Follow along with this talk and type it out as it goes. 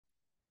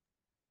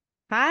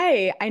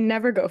Hi, I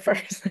never go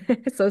first,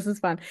 so this is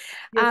fun.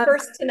 You're Um,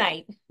 first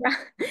tonight.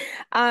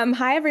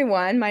 hi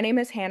everyone. My name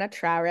is Hannah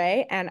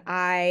Traore, and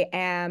I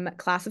am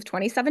class of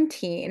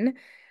 2017.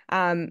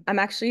 I'm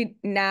actually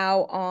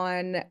now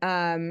on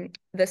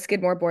the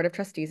Skidmore Board of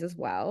Trustees as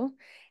well,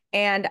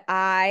 and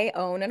I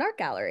own an art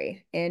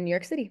gallery in New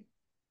York City.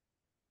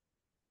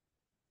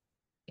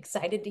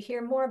 Excited to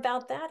hear more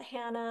about that,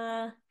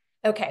 Hannah.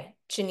 Okay,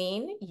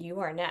 Janine,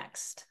 you are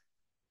next.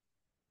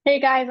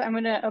 Hey guys, I'm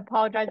gonna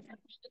apologize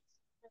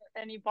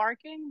for any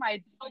barking.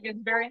 My dog is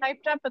very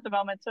hyped up at the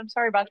moment, so I'm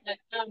sorry about that.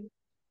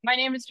 My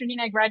name is Janine.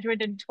 I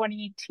graduated in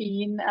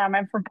 2018.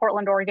 I'm from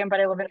Portland, Oregon, but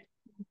I live in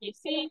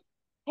DC.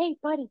 Hey,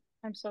 buddy,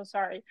 I'm so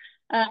sorry.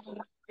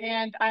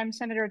 And I'm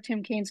Senator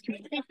Tim Kaine's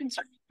communications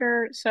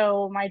director.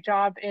 So my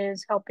job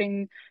is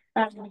helping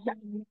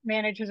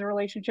manage his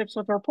relationships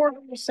with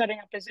reporters, setting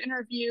up his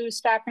interviews,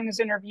 staffing his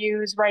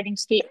interviews, writing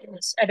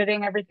statements,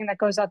 editing everything that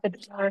goes out the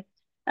door,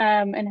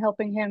 and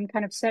helping him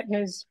kind of set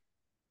his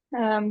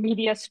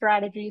media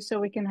strategy so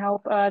we can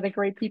help the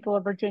great people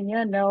of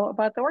Virginia know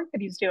about the work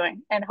that he's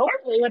doing. And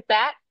hopefully, with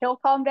that, he'll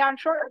calm down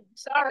shortly.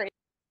 Sorry.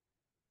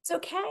 It's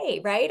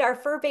okay, right? Our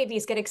fur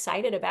babies get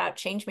excited about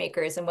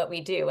changemakers and what we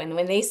do. And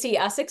when they see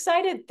us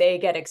excited, they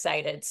get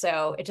excited.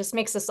 So it just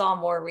makes us all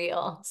more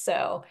real.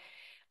 So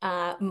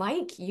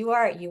Mike, you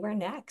are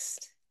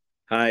next.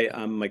 Hi,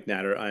 I'm Mike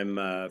Natter.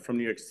 I'm from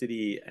New York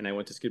City, and I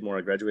went to Skidmore.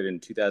 I graduated in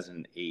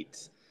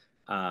 2008.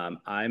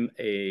 I'm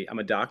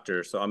a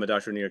doctor, so I'm a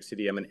doctor in New York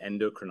City. I'm an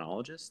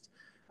endocrinologist,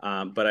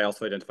 but I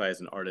also identify as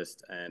an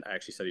artist, and I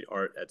actually studied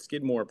art at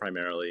Skidmore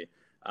primarily.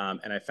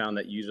 And I found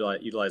that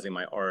utilizing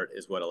my art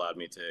is what allowed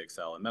me to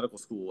excel in medical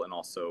school, and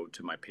also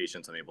to my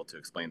patients, I'm able to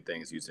explain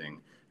things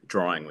using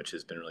drawing, which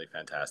has been really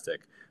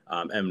fantastic.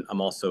 And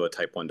I'm also a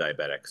type 1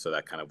 diabetic, so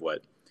that kind of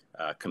what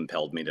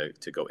compelled me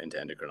to go into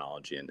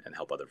endocrinology and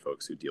help other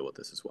folks who deal with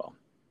this as well.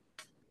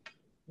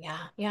 Yeah,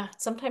 yeah.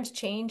 Sometimes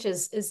change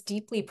is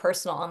deeply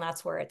personal, and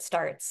that's where it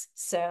starts.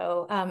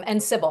 So,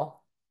 and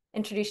Sybil,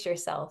 introduce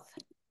yourself.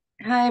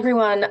 Hi,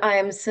 everyone.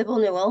 I'm Sybil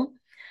Newell.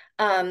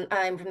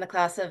 I'm from the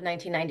class of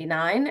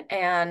 1999,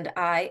 and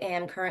I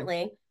am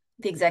currently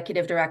the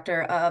executive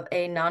director of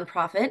a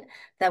nonprofit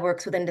that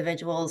works with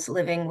individuals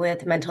living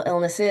with mental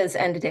illnesses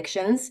and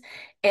addictions,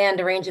 and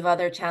a range of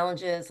other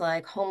challenges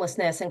like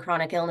homelessness and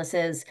chronic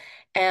illnesses.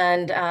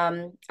 And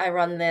I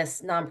run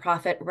this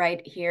nonprofit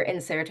right here in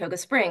Saratoga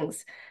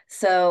Springs.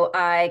 So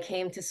I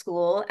came to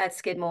school at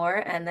Skidmore,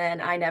 and then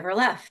I never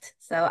left.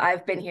 So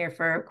I've been here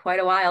for quite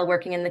a while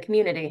working in the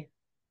community.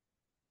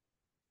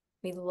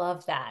 We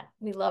love that.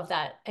 We love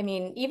that. I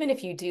mean, even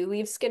if you do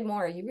leave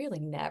Skidmore, you really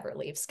never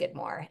leave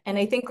Skidmore. And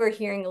I think we're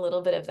hearing a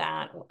little bit of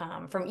that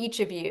from each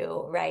of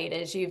you, right?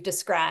 As you've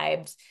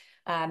described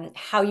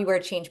how you are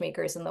change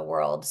makers in the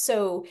world.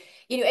 So,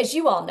 as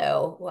you all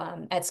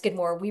know, at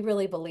Skidmore, we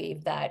really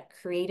believe that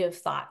creative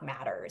thought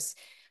matters.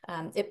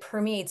 It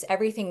permeates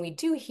everything we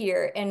do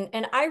here.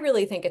 And I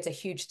really think it's a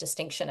huge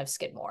distinction of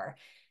Skidmore.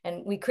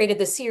 And we created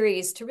the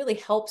series to really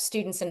help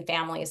students and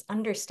families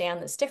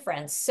understand this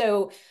difference.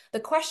 So the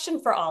question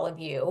for all of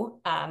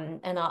you,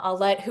 and I'll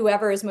let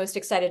whoever is most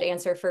excited to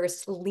answer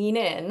first lean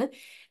in,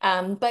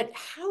 but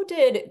how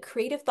did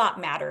Creative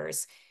Thought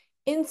Matters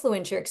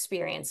influence your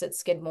experience at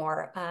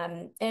Skidmore?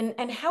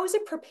 And how has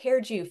it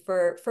prepared you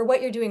for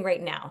what you're doing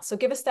right now? So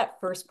give us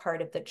that first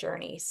part of the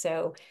journey.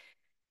 So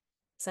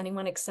is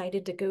anyone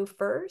excited to go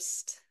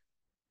first?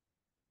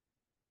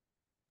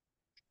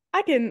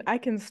 I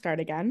can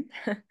start again.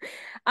 Thanks,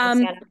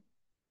 Um, Hannah.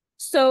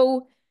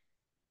 so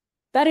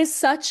that is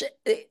such,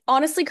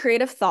 honestly,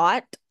 Creative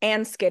Thought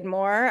and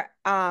Skidmore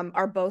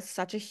are both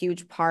such a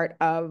huge part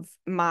of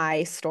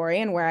my story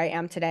and where I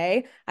am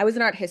today. I was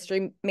an art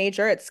history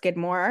major at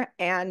Skidmore,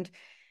 and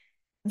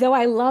though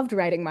I loved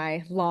writing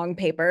my long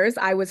papers,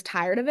 I was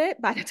tired of it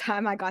by the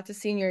time I got to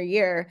senior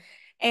year.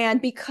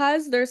 And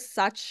because there's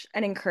such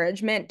an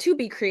encouragement to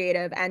be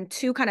creative and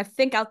to kind of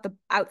think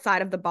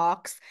outside of the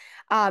box,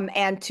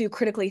 and to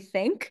critically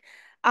think,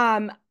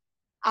 um,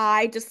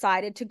 I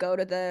decided to go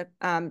to the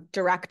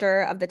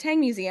director of the Tang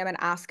Museum and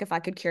ask if I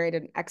could curate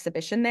an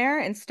exhibition there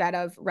instead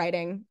of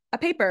writing a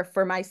paper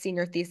for my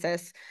senior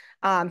thesis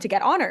to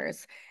get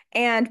honors.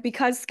 And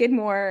because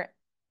Skidmore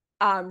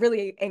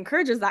really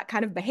encourages that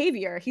kind of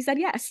behavior, he said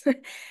yes.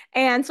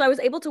 And so I was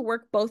able to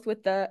work both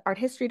with the art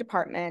history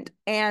department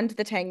and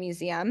the Tang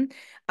Museum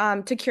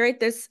to curate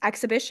this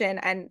exhibition.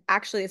 And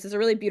actually, this is a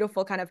really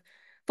beautiful kind of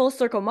full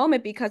circle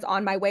moment because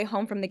on my way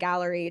home from the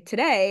gallery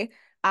today,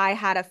 I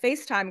had a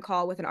FaceTime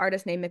call with an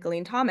artist named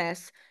Micheline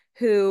Thomas,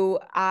 who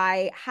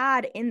I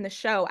had in the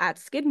show at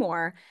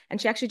Skidmore,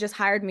 and she actually just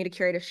hired me to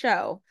curate a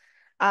show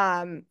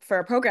for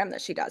a program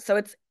that she does. So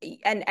it's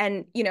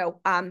and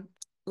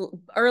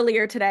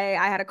earlier today,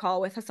 I had a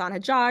call with Hassan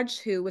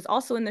Hajjaj, who was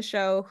also in the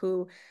show,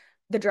 who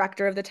the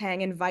director of the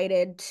Tang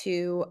invited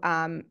to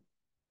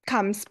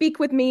come speak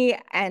with me.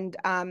 And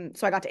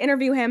so I got to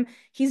interview him.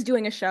 He's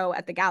doing a show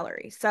at the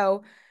gallery.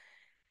 So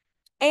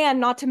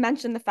And not to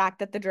mention the fact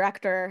that the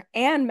director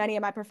and many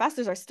of my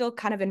professors are still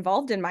kind of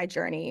involved in my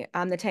journey.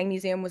 The Tang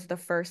Museum was the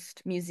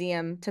first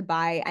museum to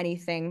buy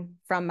anything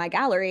from my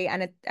gallery,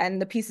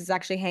 and the piece is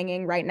actually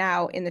hanging right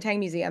now in the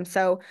Tang Museum.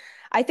 So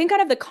I think I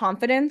have the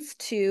confidence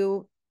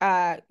to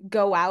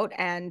go out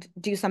and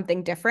do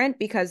something different,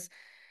 because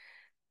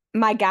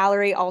my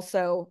gallery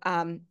also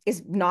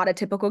is not a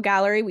typical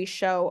gallery. We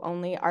show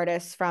only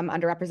artists from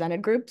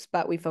underrepresented groups,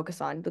 but we focus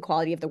on the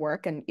quality of the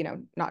work and,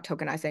 not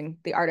tokenizing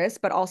the artists,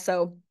 but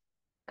also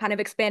kind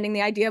of expanding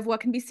the idea of what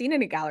can be seen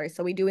in a gallery.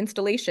 So we do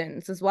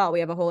installations as well. We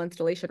have a whole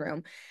installation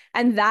room.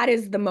 And that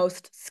is the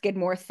most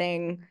Skidmore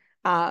thing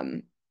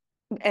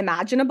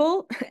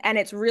imaginable. And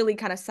it's really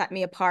kind of set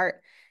me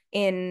apart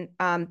in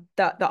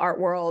the art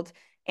world.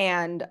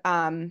 And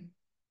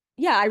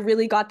yeah, I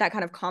really got that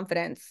kind of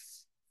confidence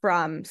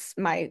from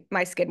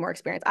my Skidmore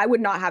experience. I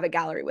would not have a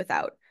gallery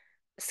without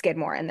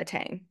Skidmore and the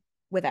Tang,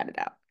 without a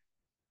doubt.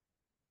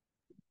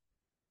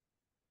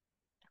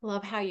 I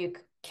love how you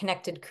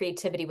connected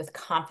creativity with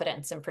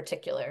confidence in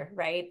particular,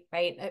 right?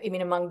 Right. I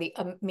mean, among the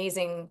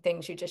amazing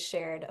things you just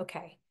shared.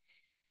 Okay.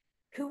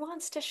 Who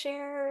wants to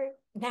share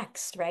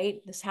next, right?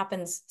 This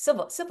happens.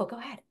 Sybil, go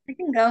ahead. I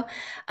can go.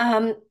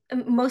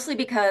 Mostly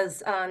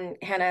because,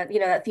 Hannah,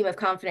 that theme of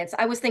confidence,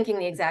 I was thinking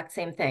the exact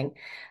same thing.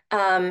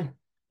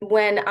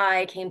 When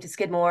I came to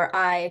Skidmore,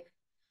 I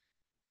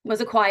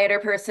was a quieter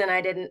person.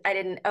 I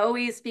didn't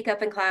always speak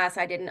up in class.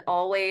 I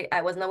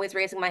wasn't always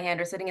raising my hand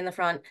or sitting in the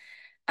front.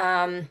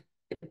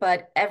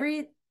 But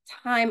every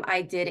time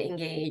I did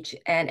engage,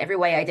 and every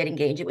way I did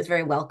engage, it was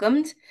very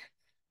welcomed.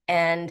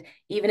 And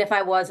even if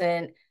I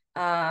wasn't,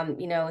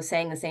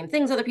 saying the same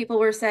things other people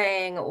were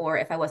saying, or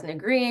if I wasn't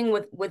agreeing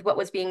with what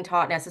was being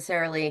taught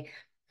necessarily,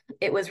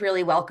 it was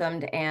really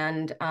welcomed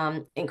and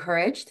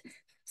encouraged.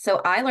 So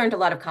I learned a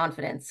lot of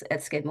confidence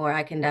at Skidmore.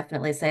 I can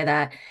definitely say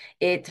that.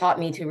 It taught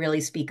me to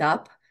really speak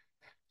up.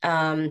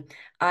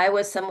 I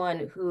was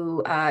someone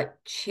who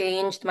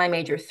changed my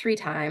major 3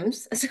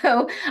 times,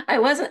 so I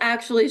wasn't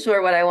actually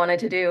sure what I wanted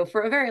to do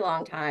for a very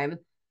long time.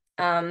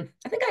 I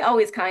think I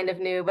always kind of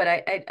knew, but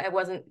I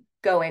wasn't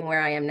going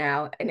where I am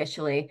now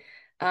initially.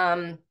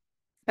 But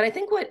I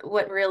think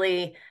what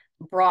really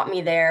brought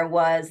me there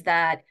was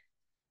that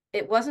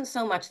it wasn't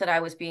so much that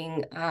I was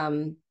being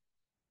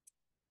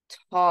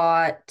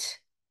taught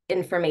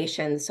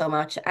information so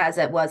much as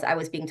it was I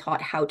was being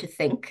taught how to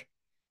think,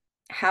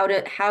 how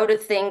to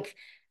think,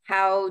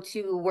 how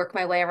to work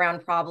my way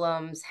around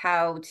problems,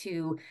 how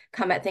to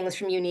come at things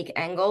from unique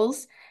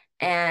angles.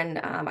 And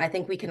I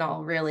think we can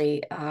all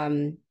really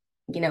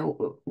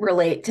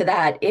relate to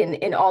that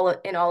in all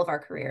of our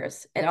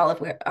careers and all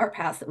of our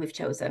paths that we've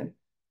chosen.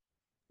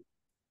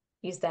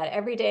 Use that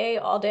every day,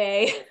 all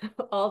day,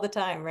 all the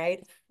time,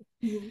 right?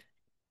 Mm-hmm.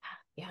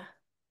 Yeah.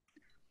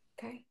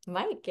 Okay.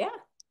 Mike, yeah.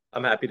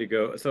 I'm happy to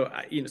go. So,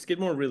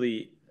 Skidmore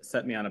really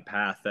set me on a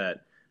path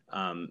that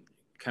kind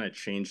of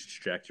changed the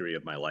trajectory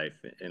of my life,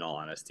 in all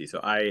honesty. So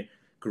I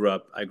grew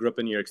up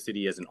in New York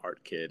City as an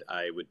art kid.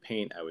 I would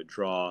paint, I would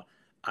draw,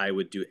 I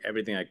would do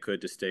everything I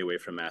could to stay away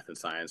from math and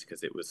science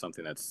because it was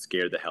something that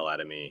scared the hell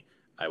out of me.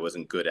 I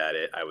wasn't good at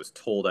it. I was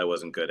told I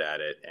wasn't good at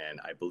it,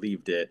 and I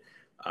believed it.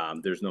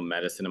 There's no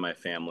medicine in my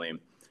family.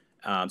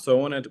 So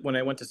when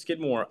I went to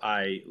Skidmore,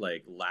 I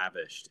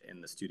lavished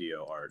in the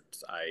studio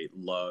arts. I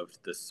loved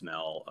the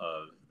smell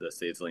of the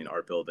Sazerac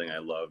art building. I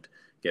loved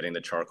getting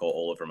the charcoal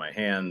all over my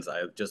hands.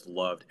 I just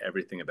loved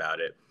everything about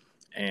it.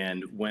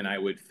 And when I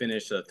would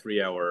finish a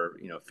 3-hour,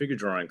 figure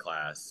drawing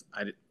class,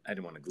 I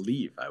didn't want to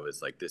leave. I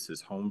was like, this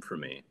is home for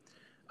me.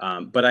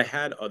 But I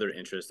had other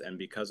interests, and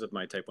because of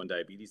my type 1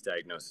 diabetes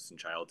diagnosis in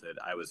childhood,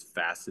 I was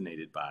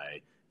fascinated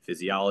by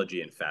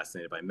physiology and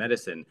fascinated by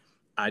medicine.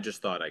 I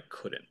just thought I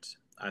couldn't.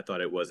 I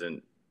thought it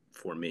wasn't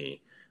for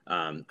me.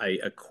 I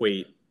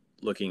equate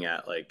looking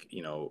at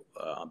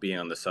being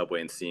on the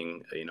subway and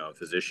seeing a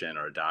physician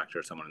or a doctor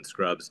or someone in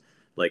scrubs,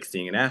 like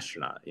seeing an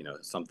astronaut.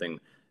 Something,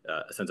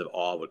 a sense of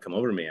awe would come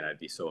over me, and I'd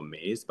be so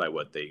amazed by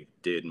what they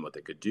did and what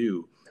they could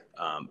do.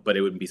 But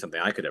it wouldn't be something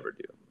I could ever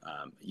do.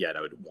 Yet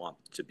I would want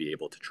to be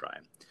able to try.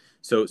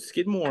 So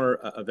Skidmore,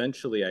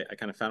 eventually I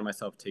kind of found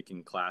myself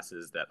taking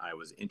classes that I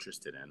was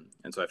interested in.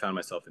 And so I found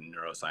myself in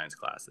neuroscience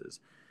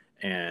classes.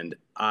 And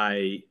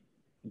I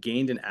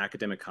gained an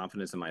academic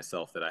confidence in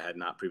myself that I had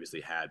not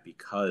previously had,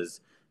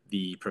 because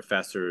the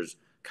professors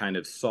kind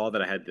of saw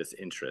that I had this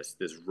interest,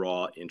 this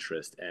raw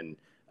interest, and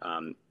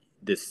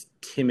this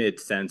timid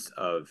sense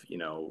of,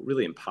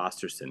 really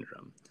imposter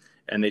syndrome.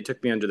 And they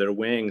took me under their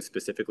wing,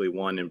 specifically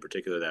one in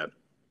particular that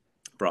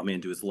brought me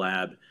into his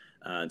lab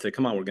and said,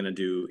 come on, we're going to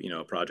do,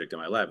 a project in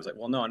my lab. I was like,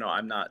 well, no,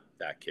 I'm not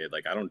that kid.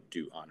 Like, I don't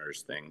do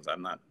honors things.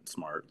 I'm not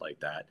smart like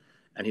that.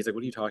 And he's like,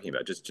 what are you talking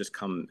about? Just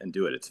come and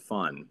do it. It's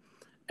fun.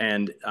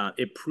 And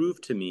it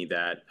proved to me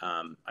that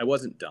I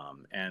wasn't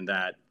dumb, and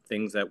that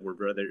things that were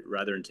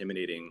rather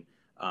intimidating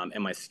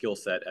and my skill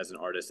set as an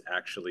artist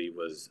actually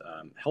was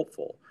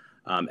helpful.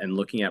 And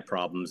looking at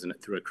problems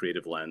through a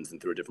creative lens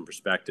and through a different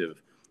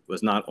perspective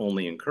was not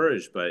only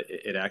encouraged, but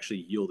it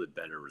actually yielded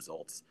better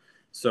results.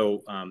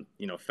 So,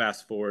 you know,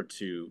 fast forward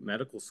to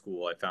medical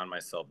school, I found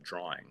myself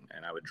drawing,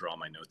 and I would draw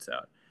my notes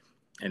out.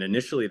 And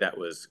initially, that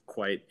was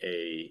quite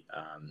a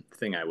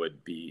thing I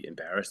would be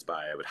embarrassed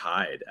by. I would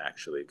hide,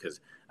 actually,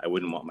 because I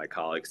wouldn't want my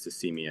colleagues to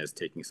see me as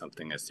taking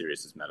something as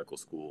serious as medical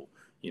school,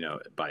 you know,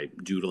 by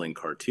doodling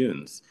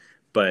cartoons.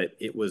 But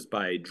it was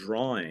by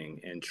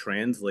drawing and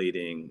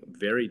translating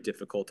very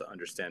difficult to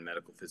understand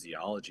medical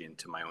physiology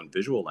into my own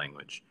visual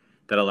language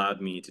that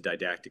allowed me to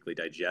didactically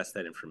digest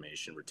that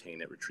information,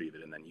 retain it, retrieve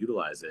it, and then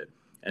utilize it.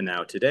 And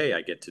now today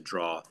I get to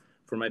draw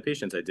for my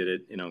patients. I did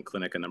it, you know, in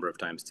clinic a number of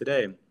times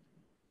today,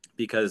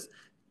 because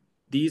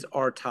these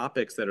are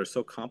topics that are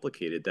so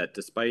complicated that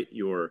despite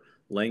your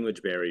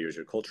language barriers,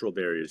 your cultural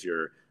barriers,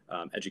 your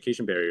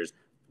education barriers,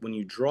 when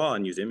you draw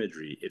and use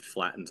imagery, it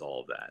flattens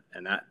all of that.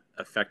 And that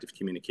effective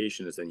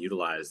communication is then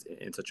utilized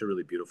in such a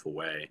really beautiful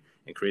way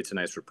and creates a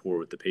nice rapport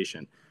with the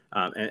patient.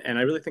 And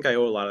I really think I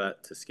owe a lot of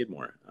that to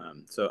Skidmore.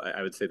 So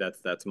I would say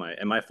that's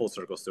my full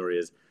circle story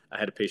is I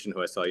had a patient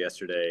who I saw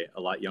yesterday, a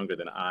lot younger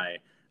than I,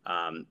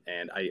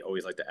 and I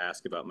always like to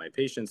ask about my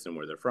patients and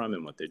where they're from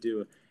and what they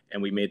do.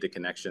 And we made the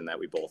connection that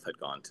we both had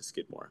gone to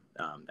Skidmore,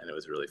 and it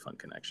was a really fun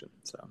connection.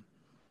 So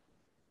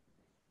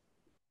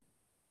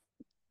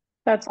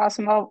That's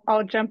awesome.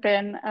 I'll jump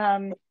in.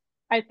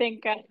 I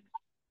think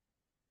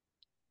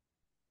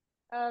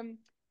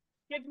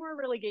Skidmore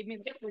really gave me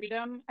the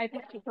freedom, I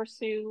think, to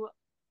pursue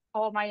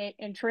all my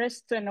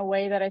interests in a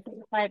way that I think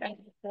if I had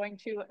ended up going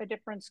to a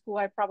different school,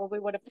 I probably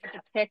would have had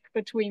to pick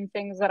between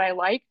things that I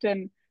liked.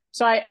 And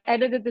so I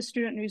edited the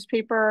student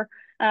newspaper.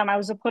 I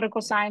was a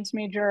political science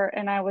major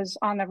and I was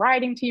on the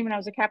writing team and I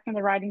was a captain of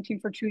the writing team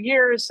for 2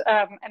 years.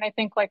 And I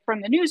think like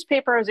from the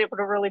newspaper, I was able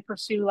to really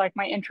pursue like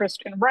my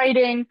interest in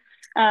writing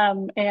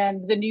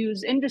and the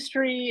news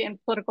industry and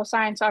political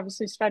science,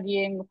 obviously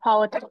studying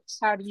politics,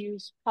 how to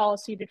use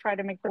policy to try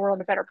to make the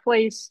world a better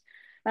place.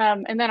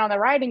 And then on the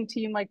writing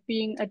team, like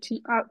being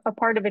a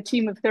part of a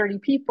team of 30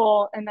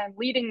 people and then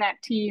leading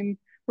that team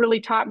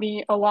really taught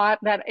me a lot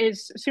that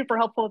is super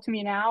helpful to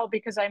me now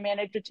because I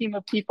manage a team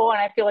of people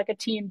and I feel like a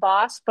team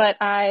boss, but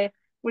I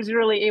was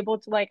really able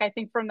to like, I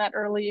think from that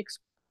early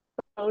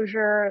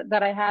exposure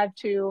that I had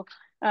to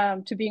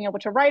being able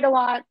to write a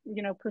lot,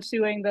 you know,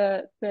 pursuing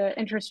the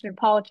interest in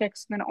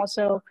politics, and then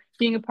also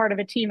being a part of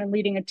a team and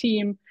leading a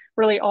team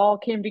really all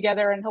came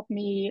together and helped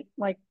me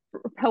like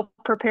help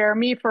prepare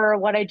me for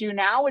what I do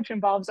now, which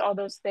involves all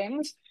those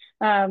things.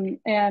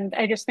 And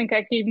I just think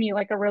that gave me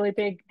like a really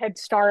big head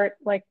start.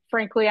 Like,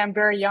 frankly, I'm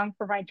very young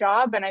for my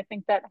job. And I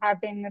think that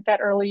having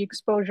that early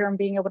exposure and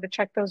being able to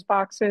check those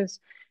boxes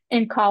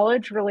in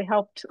college really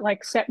helped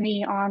like set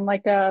me on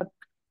like a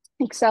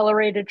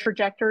accelerated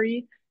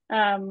trajectory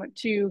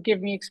to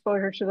give me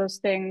exposure to those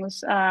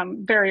things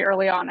very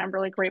early on. I'm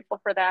really grateful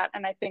for that.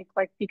 And I think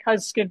like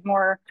because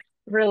Skidmore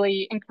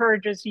really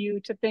encourages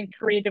you to think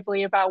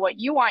creatively about what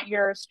you want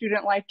your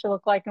student life to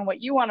look like and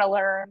what you want to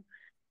learn,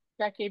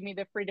 that gave me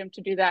the freedom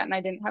to do that and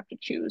I didn't have to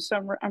choose. So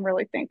I'm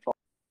really thankful.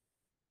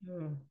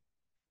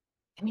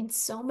 I mean,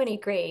 so many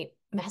great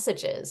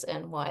messages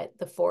in what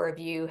the four of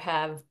you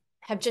have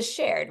just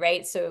shared,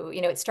 right? So,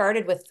 you know, it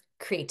started with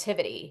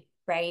creativity,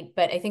 right?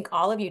 But I think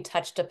all of you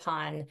touched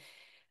upon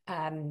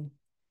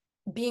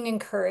being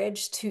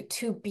encouraged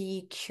to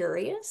be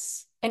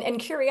curious.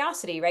 And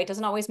curiosity, right,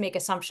 doesn't always make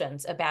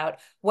assumptions about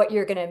what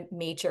you're going to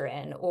major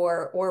in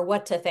or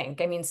what to think.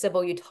 I mean,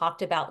 Sybil, you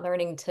talked about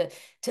learning to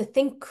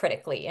think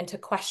critically and to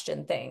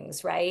question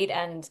things, right?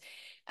 And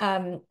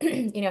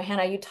you know,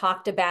 Hannah, you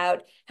talked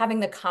about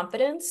having the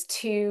confidence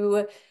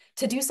to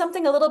do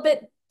something a little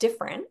bit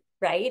different,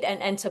 right?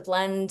 And to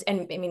blend,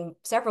 and I mean,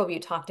 several of you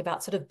talked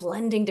about sort of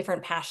blending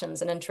different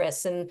passions and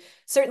interests. And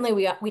certainly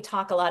we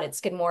talk a lot at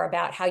Skidmore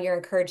about how you're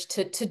encouraged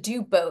to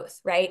do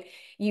both, right?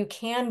 You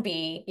can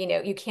be, you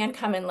know, you can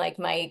come in like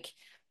Mike,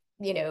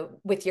 you know,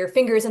 with your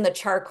fingers in the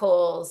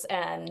charcoals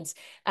and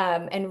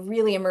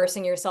really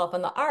immersing yourself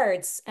in the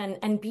arts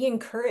and be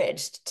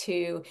encouraged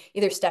to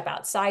either step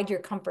outside your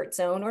comfort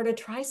zone or to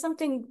try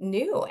something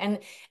new. And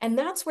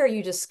that's where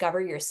you discover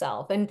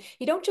yourself. And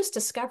you don't just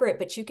discover it,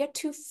 but you get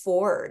to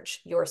forge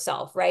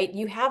yourself, right?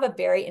 You have a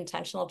very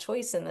intentional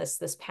choice in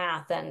this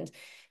path and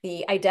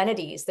the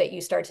identities that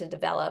you start to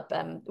develop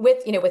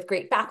with, you know, with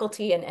great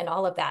faculty and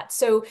all of that.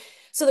 So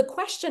the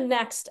question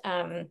next,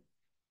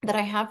 that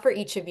I have for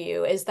each of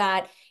you is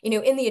that, you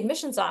know, in the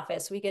admissions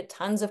office, we get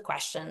tons of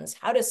questions.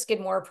 How does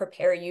Skidmore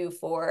prepare you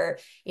for,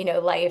 you know,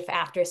 life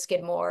after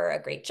Skidmore,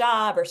 a great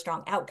job or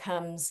strong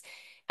outcomes?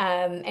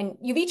 And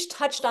you've each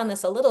touched on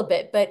this a little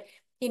bit, but,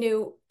 you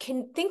know,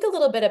 can think a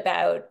little bit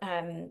about,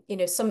 you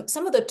know,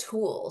 some of the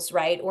tools,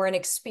 right? Or an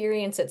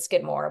experience at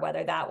Skidmore,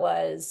 whether that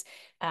was,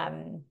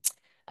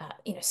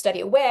 you know,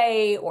 study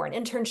away or an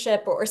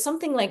internship or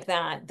something like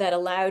that that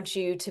allowed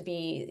you to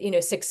be, you know,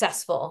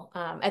 successful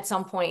at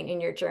some point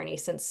in your journey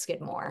since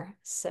Skidmore.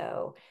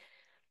 So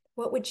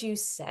what would you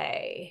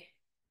say?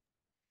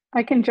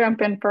 I can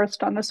jump in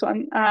first on this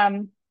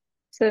one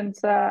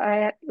since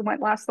I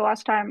went last the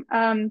last time.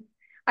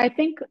 I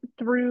think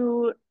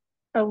through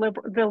the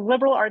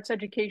liberal arts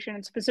education,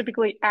 and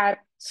specifically at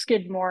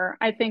Skidmore,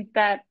 I think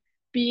that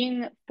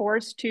being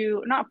forced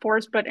to, not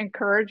forced, but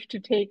encouraged to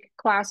take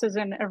classes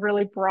in a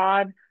really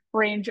broad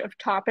range of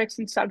topics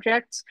and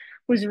subjects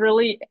was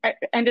really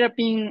ended up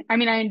being, I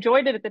mean, I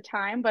enjoyed it at the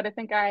time, but I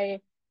think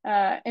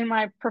in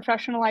my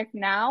professional life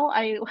now,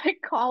 I like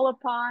call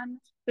upon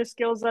the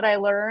skills that I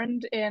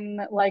learned in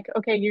like,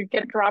 okay, you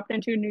get dropped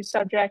into a new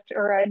subject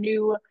or a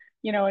new,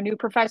 a new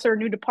professor, a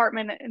new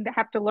department, and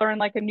have to learn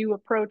like a new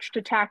approach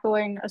to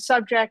tackling a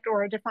subject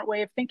or a different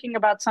way of thinking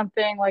about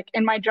something. Like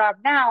in my job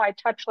now, I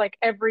touch like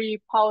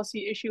every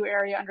policy issue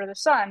area under the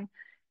sun.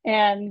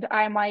 And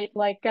I might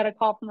like get a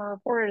call from a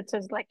reporter that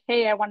says like,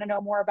 hey, I want to know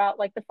more about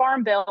like the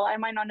farm bill. I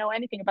might not know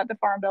anything about the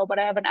farm bill, but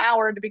I have an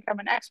hour to become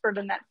an expert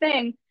in that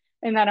thing.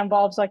 And that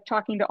involves like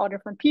talking to all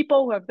different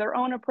people who have their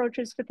own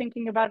approaches to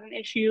thinking about an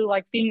issue.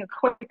 Like being a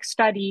quick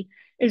study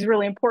is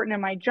really important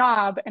in my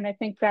job. And I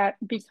think that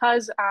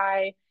because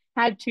I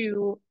had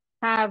to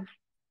have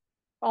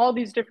all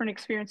these different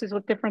experiences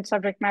with different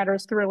subject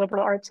matters through a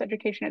liberal arts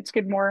education at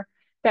Skidmore,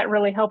 that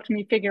really helped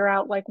me figure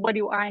out like, what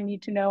do I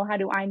need to know? How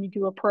do I need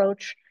to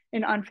approach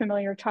an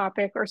unfamiliar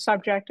topic or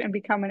subject and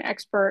become an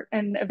expert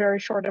in a very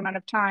short amount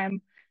of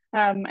time.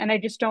 And I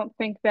just don't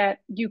think that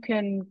you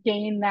can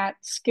gain that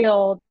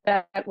skill,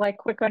 that like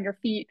quick on your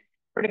feet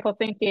critical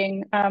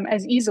thinking,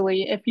 as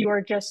easily if you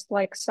are just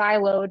like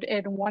siloed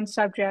in one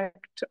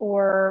subject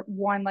or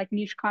one like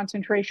niche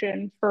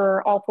concentration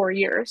for all 4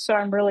 years. So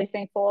I'm really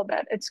thankful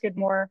that at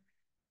Skidmore,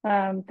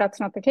 that's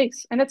not the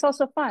case. And it's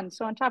also fun.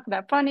 So on top of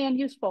that, fun and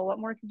useful, what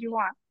more could you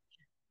want?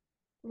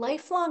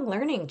 Lifelong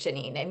learning,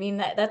 Janine. I mean,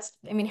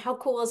 I mean, how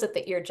cool is it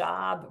that your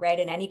job, right,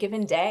 in any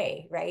given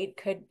day, right,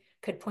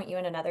 could point you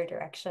in another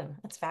direction?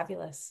 That's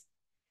fabulous.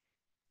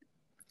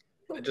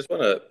 I just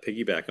want to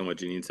piggyback on what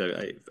Janine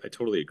said. I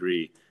totally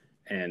agree.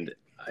 And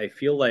I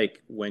feel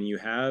like when you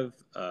have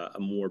a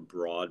more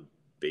broad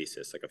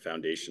basis, like a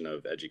foundation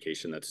of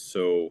education that's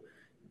so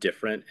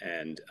different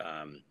and,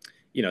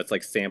 it's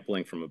like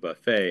sampling from a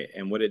buffet.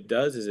 And what it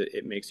does is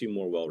it makes you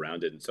more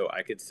well-rounded. And so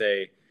I could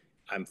say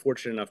I'm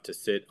fortunate enough to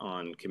sit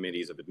on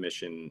committees of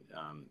admission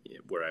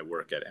where I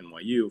work at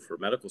NYU for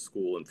medical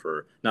school and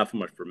for not so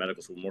much for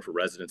medical school, more for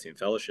residency and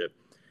fellowship.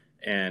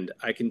 And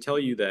I can tell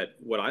you that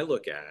what I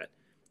look at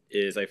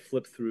is I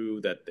flip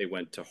through that they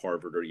went to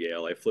Harvard or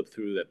Yale. I flip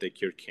through that they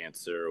cured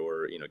cancer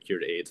or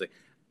cured AIDS. Like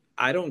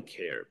I don't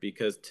care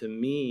because to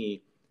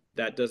me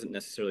that doesn't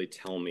necessarily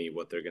tell me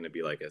what they're going to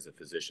be like as a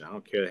physician. I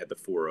don't care they had the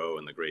 4.0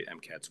 and the great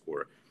MCAT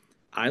score.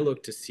 I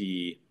look to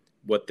see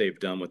what they've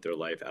done with their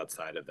life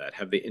outside of that.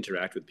 Have they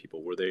interacted with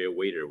people? Were they a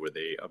waiter? Were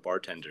they a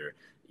bartender?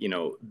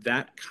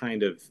 That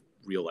kind of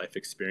real life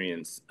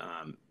experience,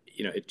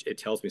 it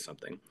tells me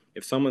something.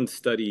 If someone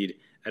studied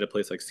at a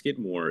place like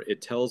Skidmore,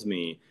 it tells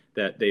me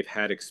that they've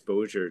had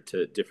exposure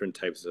to different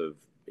types of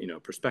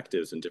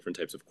perspectives and different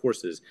types of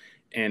courses,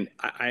 and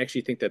I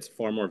actually think that's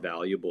far more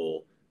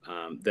valuable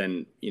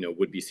than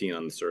would be seen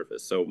on the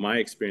surface. So my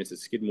experience at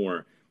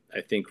Skidmore,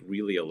 I think,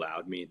 really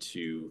allowed me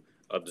to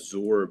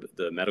absorb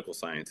the medical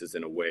sciences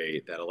in a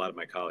way that a lot of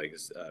my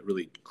colleagues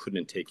really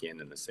couldn't take in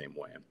the same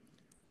way.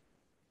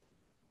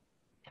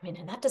 I mean,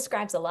 and that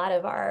describes a lot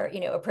of our,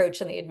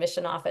 approach in the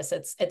admission office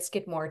at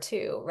Skidmore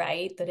too,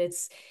 right? That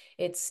it's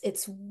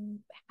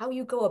how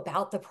you go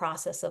about the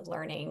process of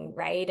learning,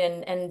 right?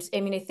 And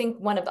I mean, I think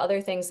one of the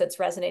other things that's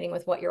resonating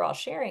with what you're all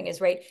sharing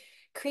is, right,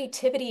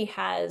 creativity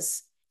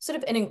has sort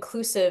of an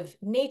inclusive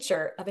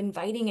nature of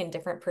inviting in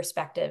different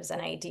perspectives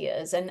and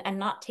ideas and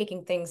not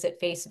taking things at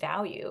face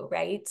value,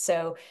 right?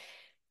 So,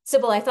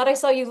 Sybil, I thought I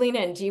saw you lean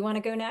in. Do you want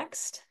to go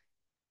next?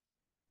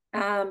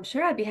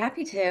 Sure, I'd be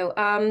happy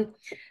to.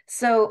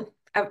 So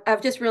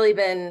I've just really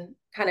been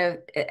kind of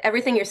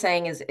everything you're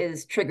saying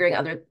is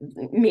triggering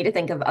me to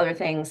think of other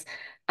things.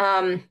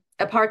 The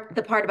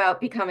part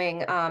about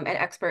becoming an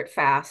expert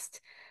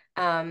fast.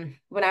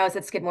 When I was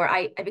at Skidmore,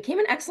 I became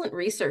an excellent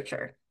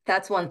researcher.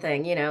 That's one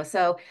thing,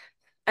 So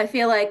I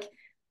feel like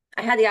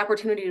I had the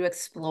opportunity to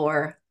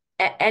explore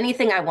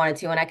anything I wanted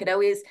to, and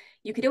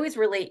you could always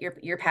relate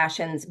your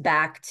passions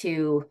back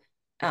to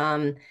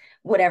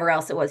whatever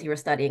else it was you were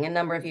studying. A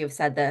number of you have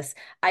said this.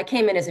 I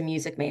came in as a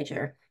music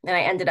major and I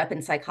ended up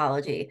in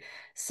psychology.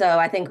 So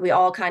I think we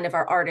all kind of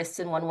are artists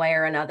in one way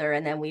or another.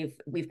 And then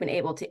we've been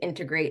able to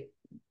integrate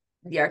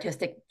the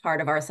artistic part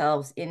of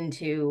ourselves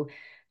into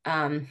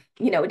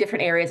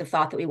different areas of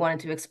thought that we wanted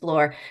to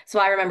explore. So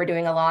I remember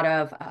doing a lot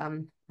of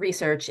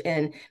research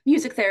in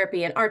music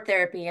therapy and art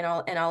therapy and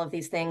all of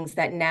these things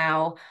that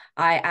now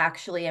I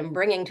actually am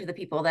bringing to the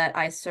people that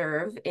I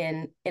serve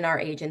in our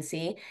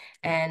agency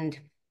and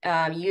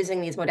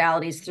using these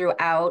modalities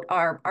throughout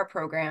our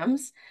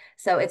programs.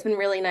 So it's been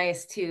really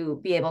nice to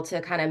be able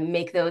to kind of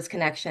make those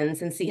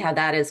connections and see how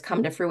that has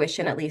come to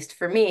fruition. At least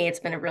for me, it's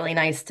been really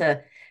nice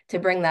to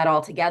bring that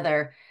all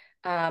together.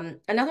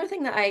 Another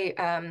thing that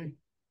I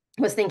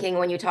was thinking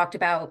when you talked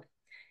about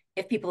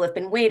if people have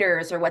been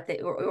waiters or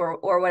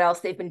what else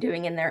they've been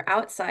doing in their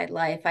outside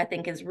life, I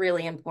think is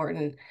really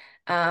important.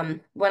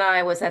 When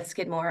I was at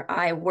Skidmore,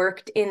 I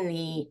worked in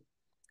the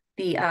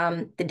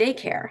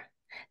daycare.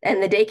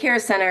 And the daycare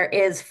center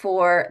is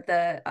for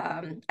the,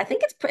 I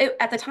think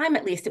at the time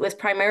at least, it was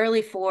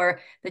primarily for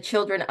the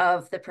children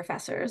of the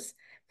professors.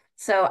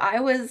 So I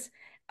was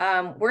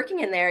working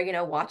in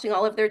there, watching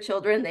all of their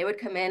children. They would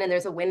come in and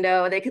there's a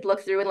window they could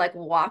look through and like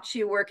watch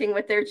you working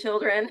with their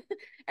children.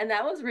 And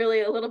that was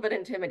really a little bit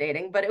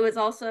intimidating, but it was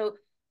also,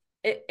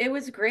 it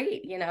was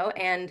great,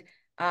 and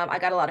I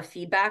got a lot of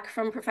feedback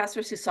from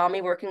professors who saw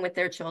me working with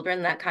their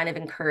children that kind of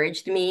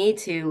encouraged me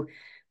to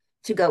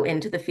go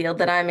into the field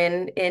that I'm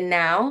in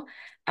now.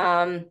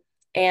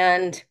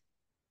 And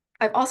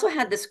I've also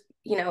had this,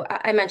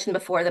 I mentioned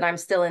before that I'm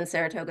still in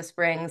Saratoga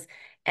Springs,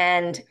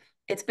 and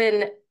it's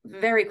been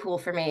very cool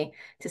for me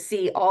to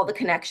see all the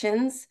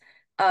connections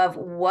of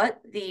what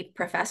the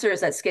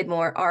professors at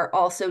Skidmore are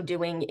also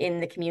doing in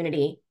the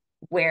community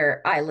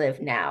where I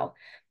live now.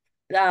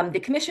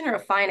 The commissioner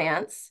of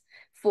finance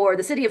for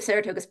the city of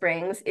Saratoga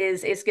Springs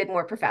is a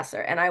Skidmore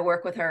professor, and I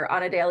work with her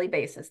on a daily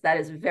basis. That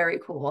is very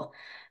cool.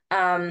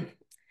 Um,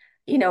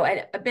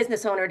 a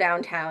business owner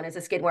downtown is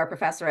a Skidmore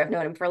professor. I've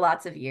known him for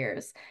lots of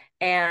years.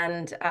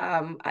 And,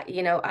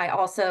 I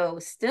also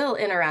still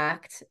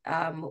interact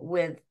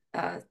with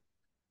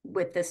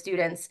the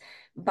students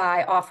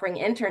by offering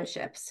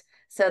internships.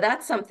 So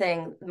that's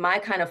something, my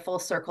kind of full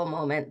circle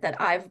moment that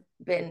I've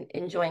been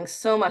enjoying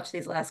so much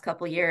these last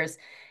couple of years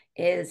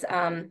is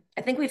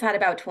I think we've had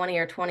about 20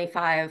 or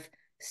 25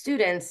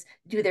 students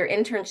do their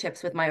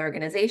internships with my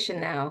organization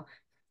now.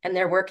 And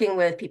they're working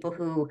with people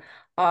who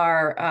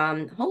are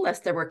homeless.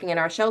 They're working in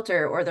our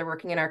shelter, or they're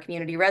working in our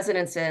community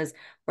residences,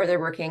 or they're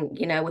working,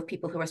 with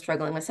people who are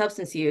struggling with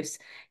substance use.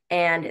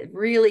 And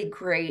really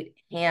great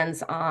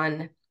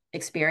hands-on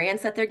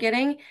experience that they're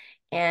getting.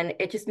 And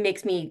it just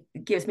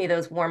gives me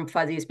those warm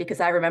fuzzies, because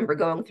I remember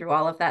going through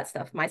all of that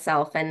stuff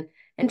myself and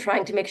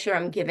trying to make sure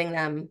I'm giving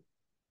them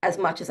as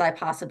much as I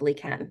possibly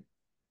can.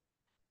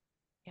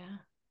 Yeah.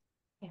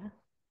 Yeah.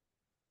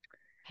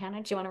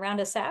 Hannah, do you want to round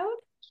us out?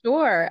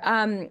 Sure.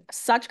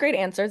 Such great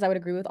answers. I would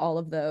agree with all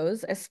of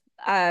those.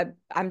 I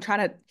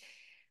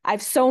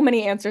have so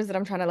many answers that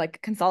I'm trying to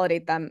like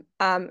consolidate them.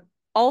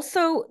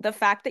 Also, the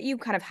fact that you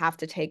kind of have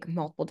to take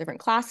multiple different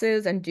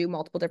classes and do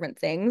multiple different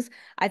things,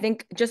 I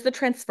think just the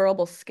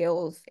transferable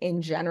skills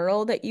in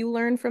general that you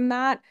learn from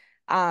that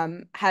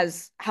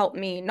has helped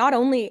me not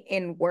only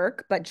in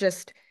work, but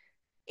just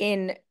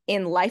in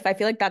life. I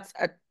feel like that's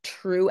a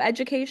true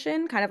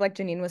education, kind of like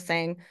Janine was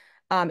saying.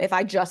 If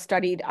I just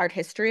studied art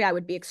history, I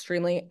would be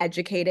extremely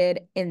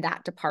educated in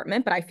that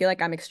department, but I feel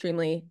like I'm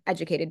extremely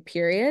educated,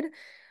 period.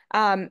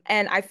 And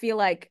I feel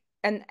like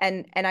and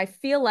I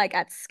feel like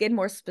at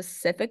Skidmore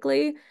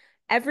specifically,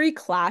 every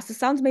class, it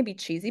sounds maybe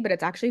cheesy, but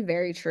it's actually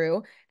very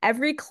true.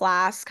 Every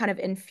class kind of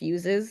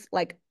infuses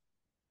like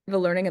the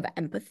learning of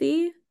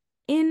empathy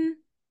in,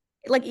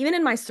 like, even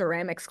in my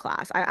ceramics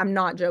class. I'm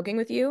not joking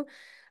with you.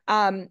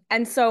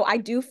 And so I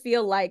do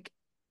feel like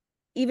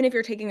even if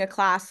you're taking a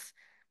class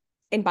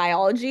in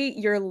biology,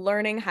 you're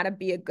learning how to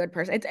be a good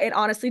person. It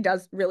honestly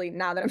does really,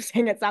 now that I'm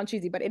saying it, sound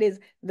cheesy, but it is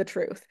the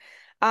truth.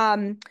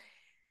 Um,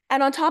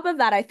 and on top of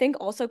that, I think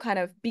also kind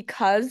of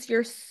because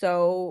you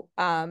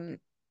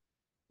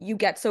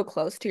get so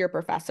close to your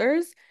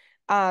professors,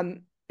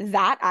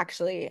 that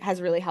actually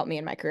has really helped me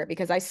in my career,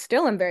 because I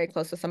still am very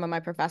close with some of my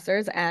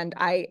professors and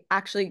I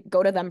actually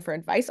go to them for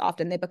advice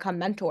often. They become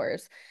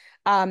mentors.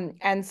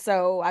 And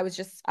so I was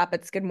just up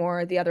at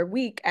Skidmore the other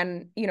week,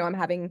 and I'm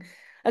having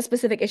a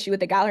specific issue with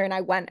the gallery, and I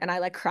went and I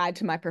like cried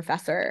to my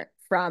professor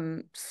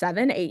from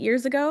 7, 8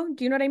 years ago.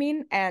 Do you know what I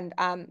mean? And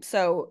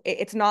so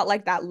it's not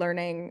like that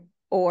learning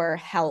or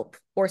help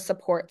or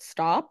support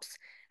stops.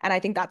 And I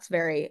think that's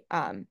very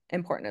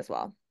important as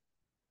well.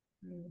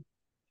 I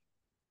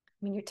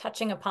mean, you're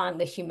touching upon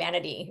the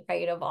humanity,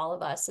 right, of all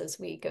of us as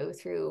we go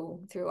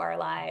through our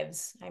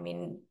lives. I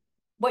mean,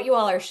 what you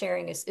all are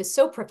sharing is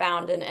so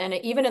profound. And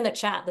even in the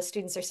chat, the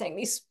students are saying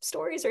these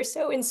stories are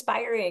so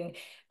inspiring.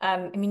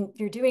 I mean,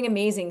 you're doing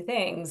amazing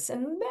things,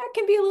 and that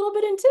can be a little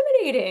bit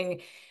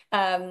intimidating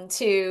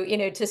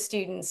to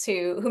students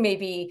who may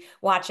be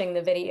watching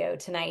the video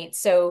tonight.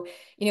 So,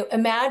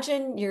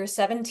 imagine your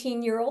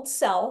 17-year-old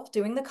self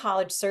doing the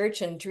college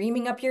search and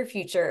dreaming up your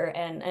future,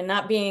 and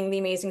not being the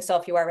amazing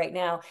self you are right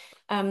now.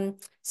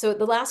 So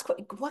the last,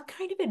 what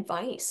kind of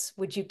advice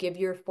would you give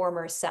your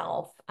former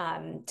self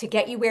to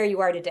get you where you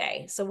are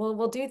today? So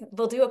we'll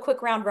do a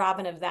quick round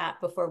robin of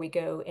that before we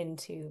go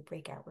into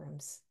breakout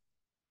rooms.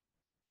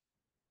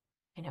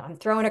 I know I'm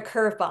throwing a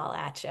curveball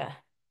at you.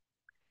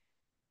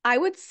 I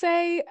would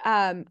say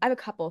I have a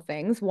couple of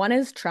things. One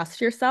is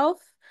trust yourself.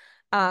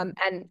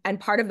 And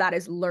part of that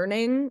is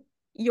learning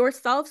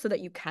yourself so that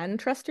you can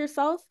trust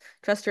yourself,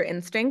 trust your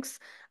instincts.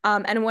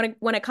 And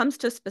when it comes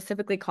to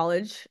specifically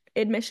college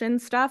admission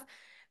stuff,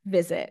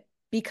 visit.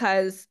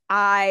 Because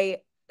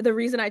the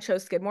reason I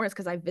chose Skidmore is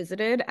because I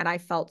visited and I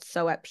felt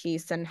so at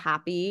peace and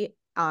happy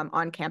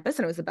on campus,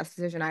 and it was the best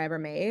decision I ever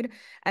made.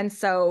 And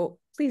so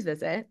please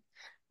visit.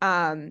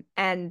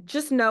 And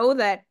just know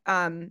that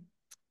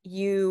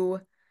you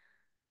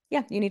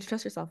need to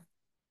trust yourself.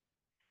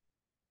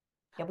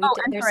 Yeah,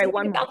 I'm sorry,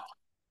 one more.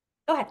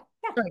 Go ahead.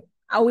 Yeah. Sorry.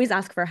 Always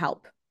ask for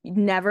help.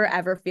 never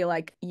ever feel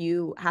like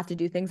you have to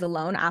do things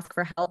alone. Ask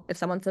for help. If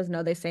someone says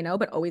no, they say no,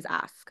 but always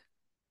ask.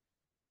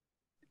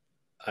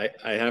 I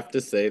have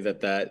to say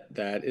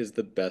that is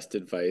the best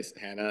advice,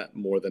 Hannah,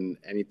 more than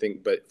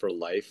anything, but for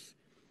life.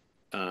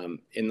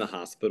 In the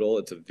hospital,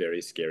 it's a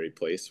very scary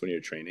place when you're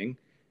training.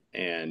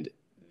 And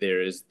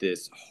there is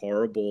this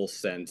horrible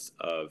sense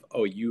of,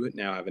 oh, you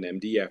now have an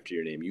MD after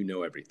your name, you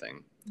know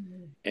everything.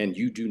 And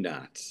you do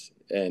not,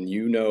 and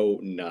you know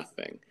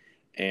nothing.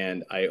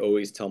 And I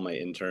always tell my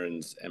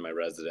interns and my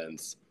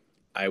residents,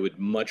 I would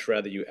much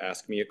rather you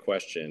ask me a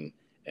question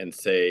and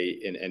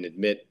say and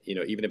admit,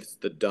 even if it's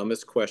the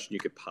dumbest question you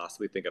could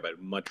possibly think of, I'd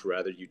much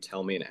rather you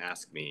tell me and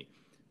ask me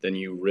than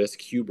you risk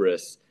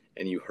hubris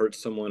and you hurt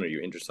someone or you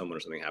injure someone or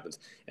something happens.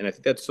 And I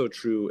think that's so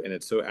true, and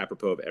it's so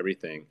apropos of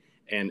everything.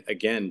 And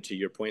again, to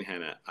your point,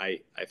 Hannah, I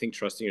think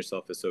trusting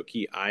yourself is so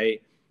key.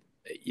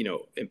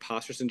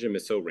 Imposter syndrome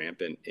is so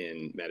rampant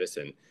in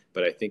medicine,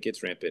 but I think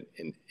it's rampant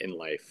in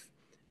life.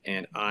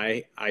 And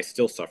I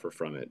still suffer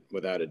from it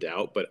without a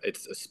doubt, but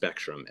it's a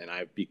spectrum. And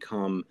I've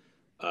become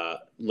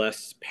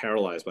less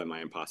paralyzed by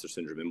my imposter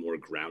syndrome and more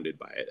grounded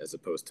by it, as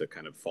opposed to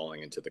kind of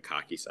falling into the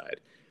cocky side,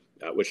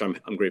 which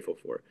I'm grateful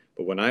for.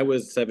 But when I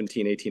was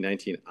 17, 18,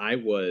 19, I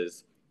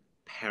was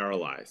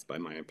paralyzed by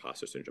my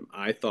imposter syndrome.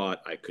 I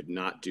thought I could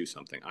not do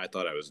something. I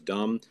thought I was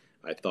dumb.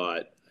 I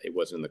thought it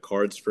wasn't in the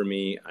cards for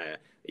me.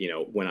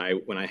 When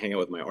I hang out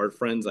with my art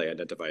friends, I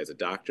identify as a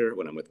doctor.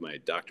 When I'm with my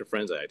doctor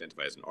friends, I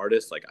identify as an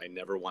artist. Like, I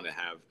never want to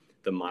have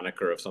the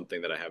moniker of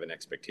something that I have an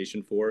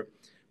expectation for.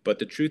 But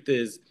the truth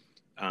is,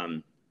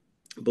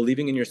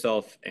 believing in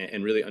yourself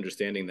and really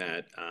understanding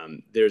that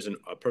there's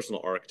a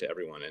personal arc to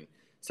everyone. And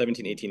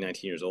 17, 18,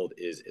 19 years old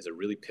is a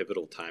really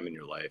pivotal time in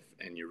your life,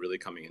 and you're really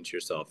coming into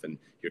yourself, and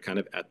you're kind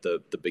of at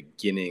the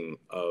beginning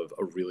of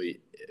a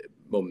really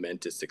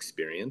momentous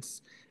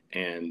experience.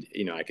 And,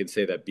 I can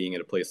say that being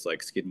at a place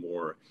like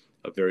Skidmore,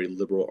 a very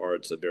liberal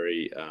arts, a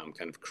very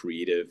kind of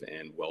creative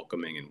and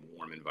welcoming and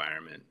warm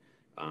environment,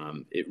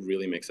 it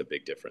really makes a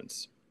big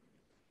difference.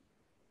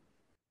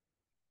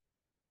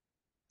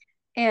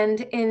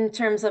 And in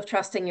terms of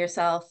trusting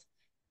yourself,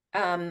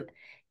 don't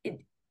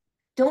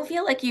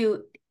feel like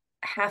you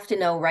have to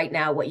know right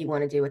now what you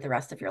want to do with the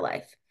rest of your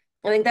life.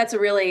 I think that's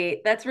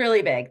really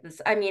big.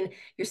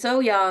 You're so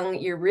young,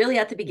 you're really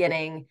at the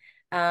beginning.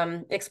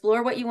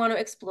 Explore what you want to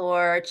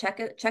explore, check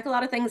a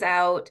lot of things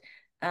out.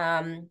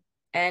 And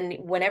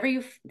whenever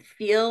you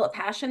feel a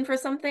passion for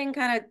something,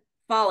 kind of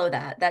follow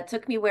that. That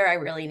took me where I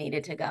really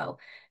needed to go.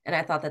 And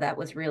I thought that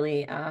was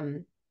really,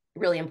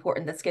 really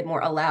important that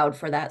Skidmore allowed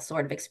for that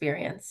sort of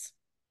experience.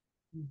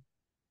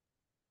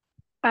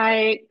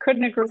 I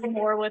couldn't agree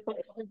more with what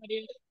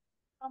everybody.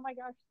 Oh my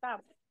gosh,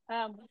 stop.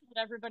 What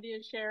everybody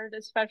has shared,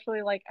 especially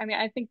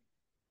I think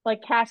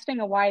casting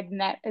a wide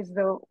net is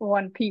the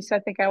one piece I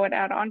think I would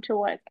add on to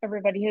what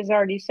everybody has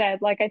already said.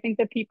 I think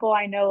the people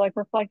I know,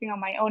 reflecting on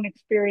my own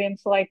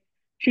experience,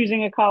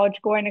 choosing a college,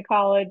 going to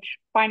college,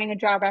 finding a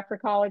job after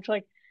college,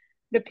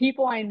 the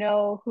people I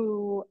know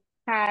who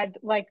had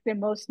the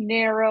most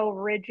narrow,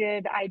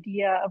 rigid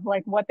idea of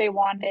what they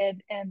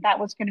wanted, and that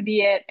was going to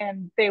be it,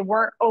 and they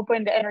weren't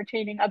open to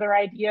entertaining other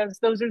ideas.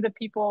 Those are the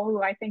people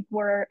who I think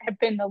have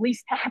been the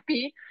least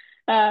happy.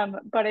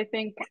 But I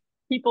think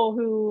people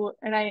who,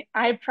 and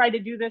I've tried to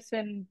do this,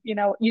 and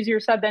easier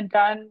said than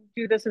done,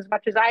 do this as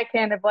much as I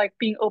can, of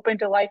being open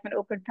to life and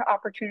open to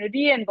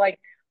opportunity, and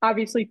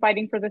obviously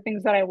fighting for the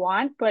things that I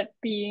want, but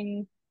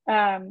being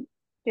having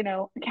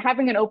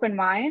an open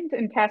mind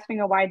and casting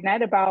a wide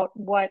net about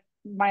what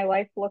my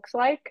life looks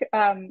like.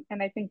 And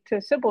I think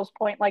to Sybil's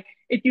point,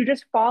 if you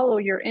just follow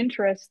your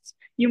interests,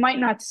 you might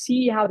not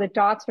see how the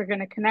dots are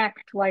going to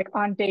connect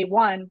on day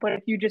one, but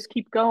if you just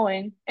keep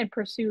going and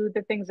pursue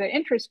the things that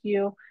interest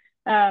you,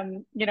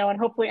 and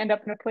hopefully end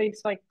up in a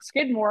place like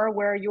Skidmore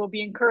where you will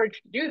be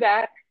encouraged to do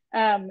that,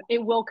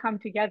 it will come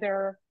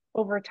together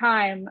over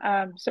time.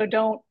 So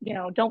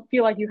don't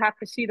feel like you have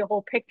to see the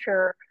whole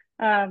picture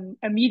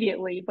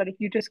immediately, but if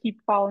you just keep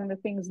following the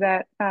things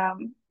that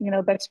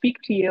that speak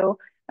to you,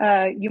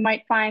 you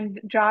might find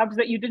jobs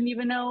that you didn't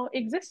even know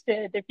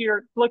existed. If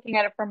you're looking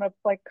at it from a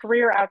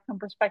career outcome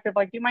perspective,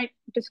 you might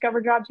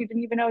discover jobs you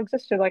didn't even know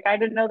existed. I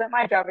didn't know that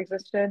my job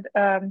existed,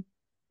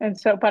 and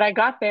so, but I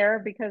got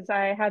there because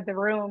I had the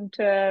room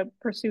to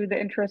pursue the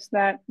interests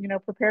that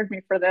prepared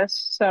me for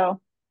this. So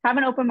have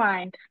an open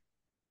mind.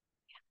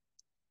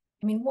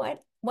 What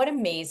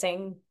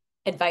amazing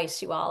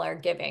advice you all are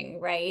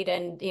giving, right?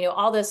 And,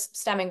 all this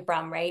stemming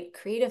from, right?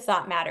 Creative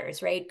thought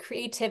matters, right?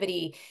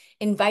 Creativity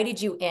invited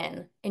you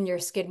in your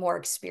Skidmore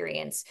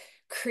experience,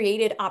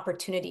 created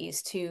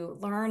opportunities to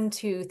learn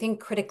to think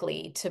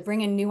critically, to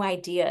bring in new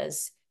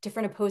ideas,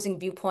 different opposing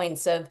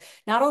viewpoints of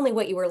not only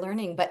what you were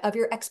learning, but of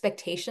your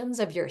expectations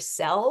of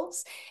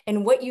yourselves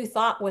and what you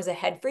thought was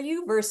ahead for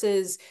you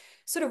versus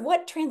sort of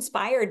what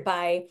transpired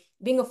by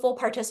being a full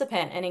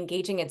participant and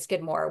engaging at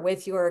Skidmore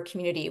with your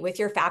community, with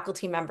your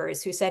faculty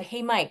members who said,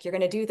 hey, Mike, you're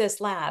going to do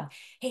this lab.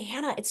 Hey,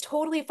 Hannah, it's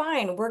totally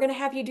fine. We're going to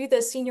have you do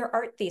the senior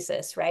art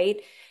thesis,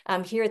 right?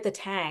 Here at the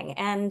Tang.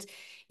 And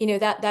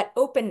that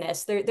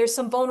openness, there's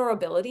some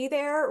vulnerability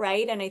there,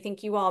 right? And I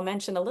think you all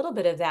mentioned a little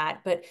bit of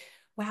that, but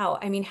wow,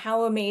 I mean,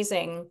 how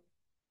amazing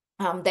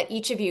that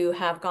each of you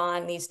have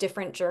gone these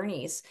different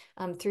journeys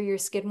through your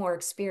Skidmore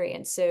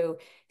experience. So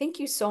thank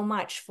you so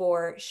much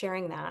for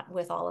sharing that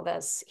with all of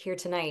us here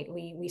tonight.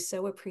 We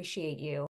so appreciate you.